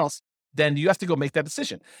somewhere else, then you have to go make that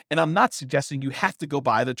decision. And I'm not suggesting you have to go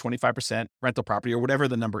buy the 25% rental property or whatever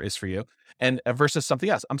the number is for you and versus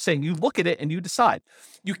something else. I'm saying you look at it and you decide.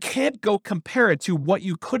 You can't go compare it to what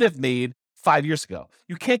you could have made 5 years ago.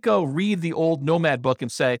 You can't go read the old Nomad book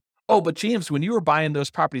and say, oh, but James, when you were buying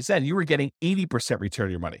those properties then, you were getting 80% return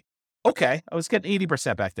on your money. Okay, I was getting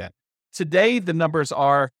 80% back then. Today, the numbers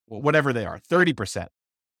are whatever they are, 30%.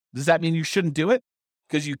 Does that mean you shouldn't do it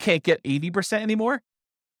because you can't get 80% anymore?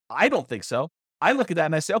 I don't think so. I look at that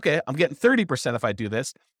and I say, okay, I'm getting 30% if I do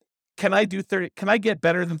this. Can I do 30? Can I get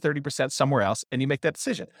better than 30% somewhere else? And you make that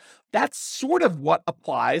decision. That's sort of what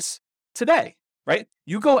applies today, right?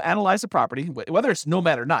 You go analyze a property, whether it's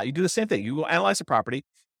Nomad or not, you do the same thing. You go analyze a property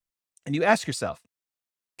and you ask yourself,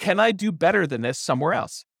 can I do better than this somewhere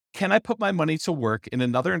else? Can I put my money to work in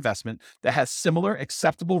another investment that has similar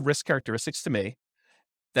acceptable risk characteristics to me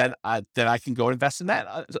that I can go invest in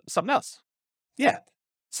that, something else? Yeah.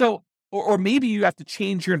 So, or maybe you have to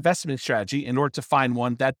change your investment strategy in order to find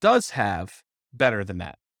one that does have better than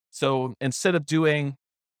that. So instead of doing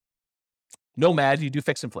Nomad, you do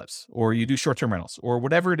fix and flips, or you do short-term rentals, or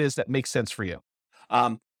whatever it is that makes sense for you.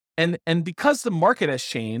 And because the market has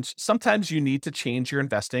changed, sometimes you need to change your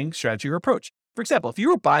investing strategy or approach. For example, if you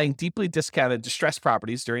were buying deeply discounted distressed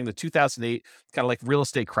properties during the 2008 kind of like real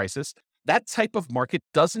estate crisis, that type of market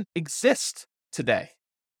doesn't exist today.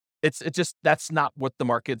 It's just, that's not what the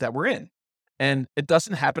market that we're in. And it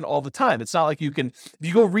doesn't happen all the time. It's not like if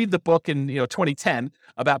you go read the book in 2010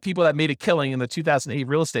 about people that made a killing in the 2008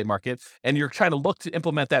 real estate market, and you're trying to look to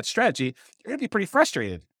implement that strategy, you're going to be pretty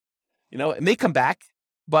frustrated. It may come back,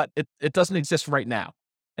 but it doesn't exist right now.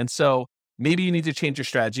 And so maybe you need to change your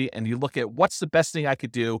strategy and you look at what's the best thing I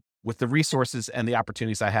could do with the resources and the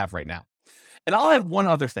opportunities I have right now. And I'll add one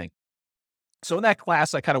other thing. So in that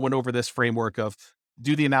class, I kind of went over this framework of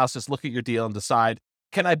do the analysis, look at your deal and decide,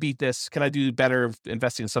 can I beat this? Can I do better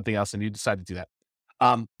investing in something else? And you decide to do that.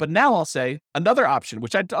 But now I'll say another option,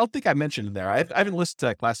 which I don't think I mentioned in there. I haven't listened to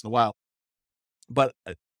that class in a while, but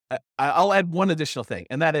I'll add one additional thing,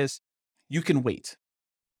 and that is you can wait.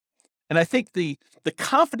 And I think the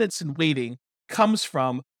confidence in waiting comes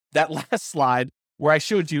from that last slide where I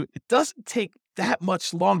showed you it doesn't take that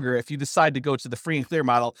much longer if you decide to go to the free and clear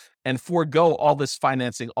model and forego all this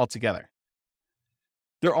financing altogether.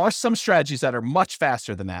 There are some strategies that are much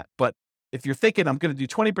faster than that, but if you're thinking I'm going to do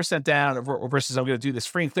 20% down versus I'm going to do this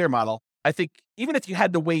free and clear model, I think even if you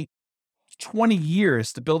had to wait 20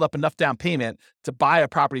 years to build up enough down payment to buy a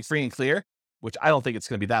property free and clear, which I don't think it's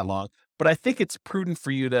going to be that long, but I think it's prudent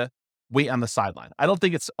for you to wait on the sideline. I don't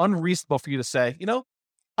think it's unreasonable for you to say,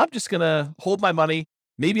 I'm just going to hold my money.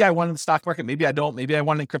 Maybe I want it in the stock market. Maybe I don't. Maybe I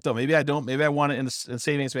want it in crypto. Maybe I don't. Maybe I want it in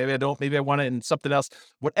savings. Maybe I don't. Maybe I want it in something else.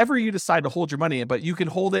 Whatever you decide to hold your money in, but you can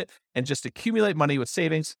hold it and just accumulate money with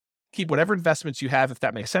savings, keep whatever investments you have, if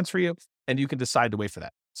that makes sense for you, and you can decide to wait for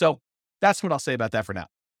that. So that's what I'll say about that for now.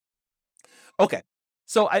 Okay.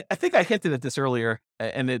 So I think I hinted at this earlier,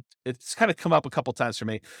 and it's kind of come up a couple times for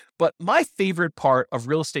me, but my favorite part of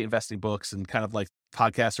real estate investing books and kind of like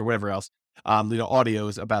podcasts or whatever else,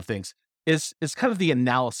 audios about things is kind of the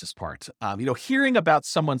analysis part. Hearing about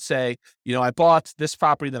someone say, I bought this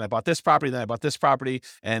property, then I bought this property, then I bought this property.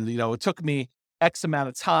 And, it took me X amount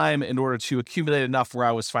of time in order to accumulate enough where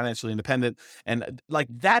I was financially independent. And like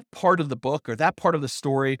that part of the book or that part of the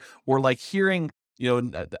story, or like hearing,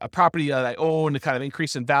 a property that I own, kind of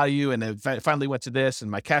increase in value, and it finally went to this,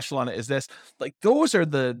 and my cash flow on it is this. Like those are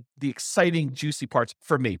the exciting, juicy parts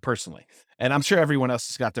for me personally. And I'm sure everyone else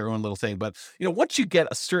has got their own little thing. But once you get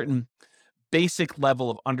a certain basic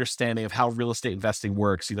level of understanding of how real estate investing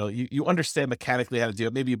works, you understand mechanically how to do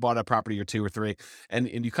it. Maybe you bought a property or two or three, and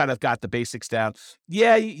you kind of got the basics down.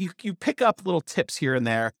 Yeah, you pick up little tips here and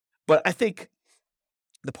there, but I think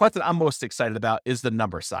the part that I'm most excited about is the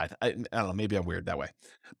number side. I don't know, maybe I'm weird that way.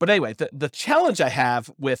 But anyway, the challenge I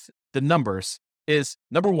have with the numbers is,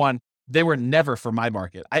 number one, they were never for my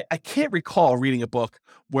market. I can't recall reading a book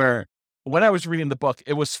where when I was reading the book,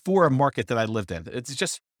 it was for a market that I lived in. It's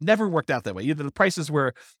just never worked out that way. Either the prices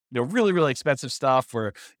were, really, really expensive stuff,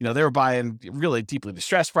 or, they were buying really deeply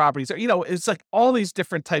distressed properties, or, it's like all these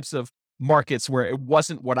different types of markets where it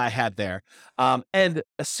wasn't what I had there. And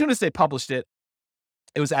as soon as they published it,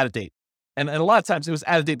 it was out of date. And a lot of times it was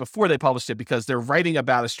out of date before they published it because they're writing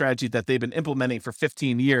about a strategy that they've been implementing for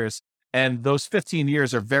 15 years. And those 15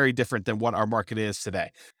 years are very different than what our market is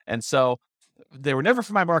today. And so they were never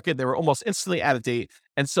for my market. They were almost instantly out of date.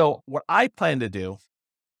 And so what I plan to do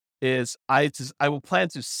is I will plan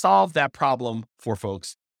to solve that problem for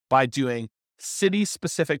folks by doing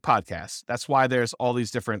city-specific podcasts. That's why there's all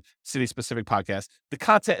these different city-specific podcasts. The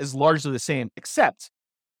content is largely the same, except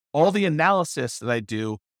all the analysis that I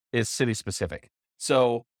do is city-specific.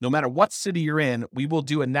 So no matter what city you're in, we will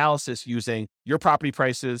do analysis using your property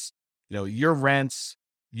prices, your rents,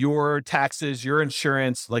 your taxes, your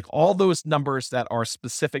insurance, like all those numbers that are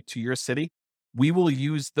specific to your city. We will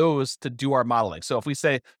use those to do our modeling. So if we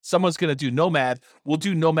say someone's going to do Nomad, we'll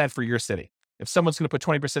do Nomad for your city. If someone's going to put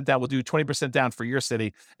 20% down, we'll do 20% down for your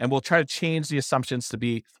city, and we'll try to change the assumptions to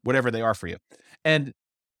be whatever they are for you. And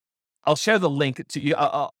I'll share the link to you.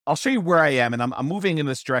 I'll show you where I am, and I'm moving in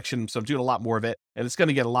this direction. So I'm doing a lot more of it, and it's going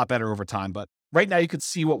to get a lot better over time. But right now you can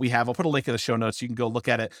see what we have. I'll put a link in the show notes. You can go look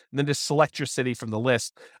at it and then just select your city from the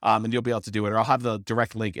list, and you'll be able to do it. Or I'll have the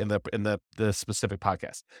direct link in the specific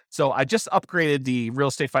podcast. So I just upgraded the Real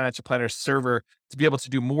Estate Financial Planner server to be able to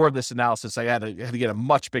do more of this analysis. I had to get a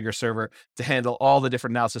much bigger server to handle all the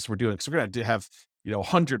different analysis we're doing. So we're going to have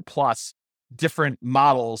 100 plus different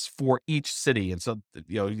models for each city. And so,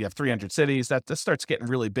 you have 300 cities. That starts getting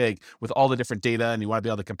really big with all the different data, and you want to be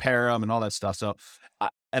able to compare them and all that stuff. So, I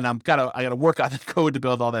gotta work on the code to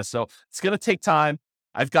build all that. So it's going to take time.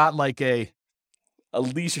 I've got like a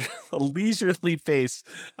leisurely pace,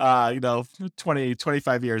 20,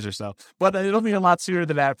 25 years or so, but it'll be a lot sooner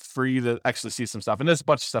than that for you to actually see some stuff. And there's a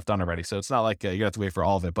bunch of stuff done already. So it's not like you have to wait for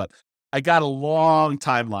all of it, but I got a long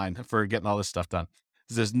timeline for getting all this stuff done.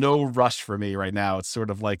 There's no rush for me right now. It's sort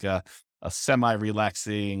of like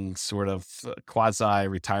semi-relaxing sort of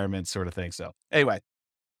quasi-retirement sort of thing. So anyway,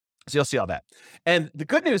 so you'll see all that. And the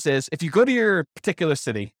good news is if you go to your particular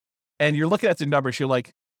city and you're looking at the numbers, you're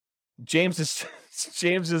like, James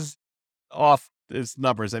is off his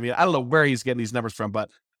numbers. I mean, I don't know where he's getting these numbers from, but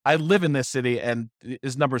I live in this city and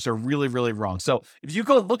his numbers are really, really wrong. So if you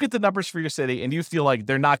go look at the numbers for your city and you feel like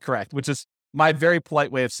they're not correct, which is my very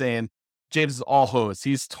polite way of saying James is all hose.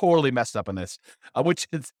 He's totally messed up on this, which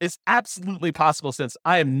is absolutely possible since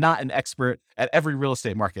I am not an expert at every real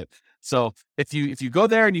estate market. So if you go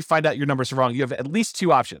there and you find out your numbers are wrong, you have at least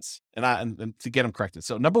two options and to get them corrected.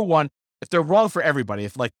 So number one, if they're wrong for everybody,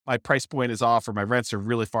 if like my price point is off or my rents are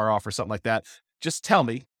really far off or something like that, just tell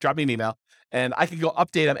me, drop me an email, and I can go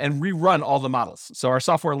update them and rerun all the models. So our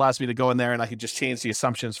software allows me to go in there and I can just change the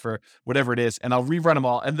assumptions for whatever it is, and I'll rerun them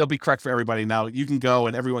all, and they'll be correct for everybody. Now you can go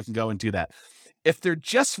and everyone can go and do that. If they're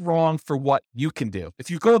just wrong for what you can do, if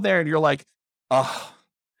you go there and you're like, oh,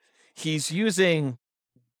 he's using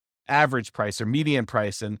average price or median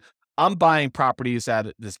price, and I'm buying properties at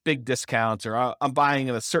this big discount, or I'm buying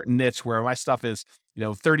in a certain niche where my stuff is,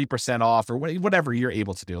 30% off, or whatever you're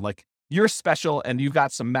able to do. Like, you're special and you've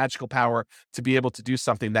got some magical power to be able to do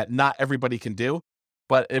something that not everybody can do.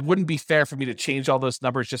 But it wouldn't be fair for me to change all those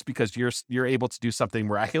numbers just because you're able to do something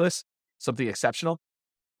miraculous, something exceptional.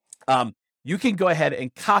 You can go ahead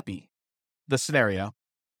and copy the scenario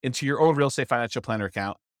into your own real estate financial planner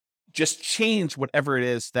account. Just change whatever it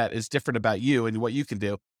is that is different about you and what you can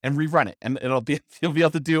do, and rerun it. And you'll be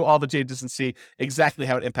able to do all the changes and see exactly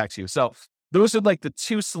how it impacts you. So those are like the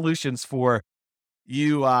two solutions for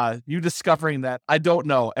you discovering that I don't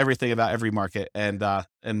know everything about every market, and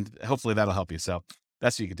hopefully that'll help you. So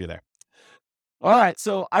that's what you can do there. All right.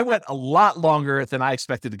 So I went a lot longer than I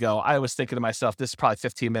expected to go. I was thinking to myself, this is probably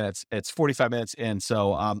 15 minutes. It's 45 minutes in.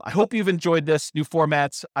 So I hope you've enjoyed this new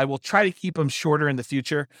formats. I will try to keep them shorter in the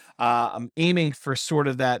future. I'm aiming for sort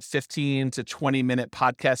of that 15 to 20 minute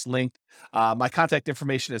podcast length. My contact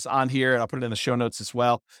information is on here, and I'll put it in the show notes as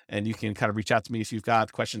well. And you can kind of reach out to me if you've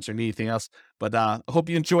got questions or need anything else. But I hope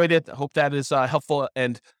you enjoyed it. I hope that is helpful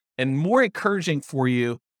and more encouraging for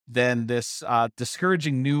you than this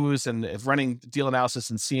discouraging news and running deal analysis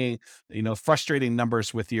and seeing, frustrating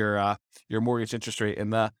numbers with your mortgage interest rate.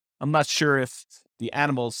 And I'm not sure if the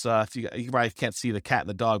animals, if you probably can't see the cat and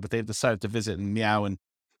the dog, but they've decided to visit and meow, and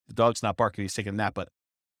the dog's not barking, he's taking a nap, but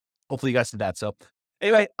hopefully you guys did that. So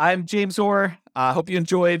anyway, I'm James Orr. Hope you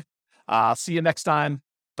enjoyed. I'll see you next time.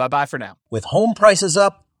 Bye-bye for now. With home prices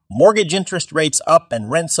up, mortgage interest rates up,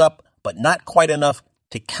 and rents up, but not quite enough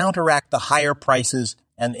to counteract the higher prices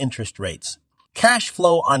and interest rates, cash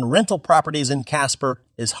flow on rental properties in Casper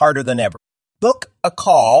is harder than ever. Book a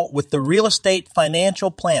call with the Real Estate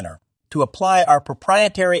Financial Planner to apply our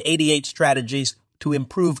proprietary 88 strategies to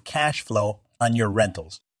improve cash flow on your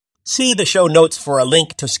rentals. See the show notes for a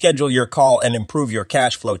link to schedule your call and improve your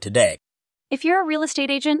cash flow today. If you're a real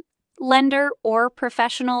estate agent, lender, or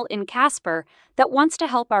professional in Casper that wants to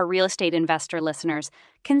help our real estate investor listeners,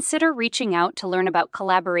 consider reaching out to learn about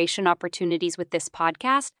collaboration opportunities with this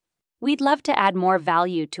podcast. We'd love to add more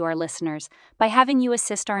value to our listeners by having you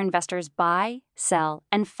assist our investors buy, sell,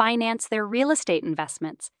 and finance their real estate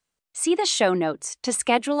investments. See the show notes to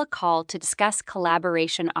schedule a call to discuss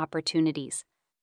collaboration opportunities.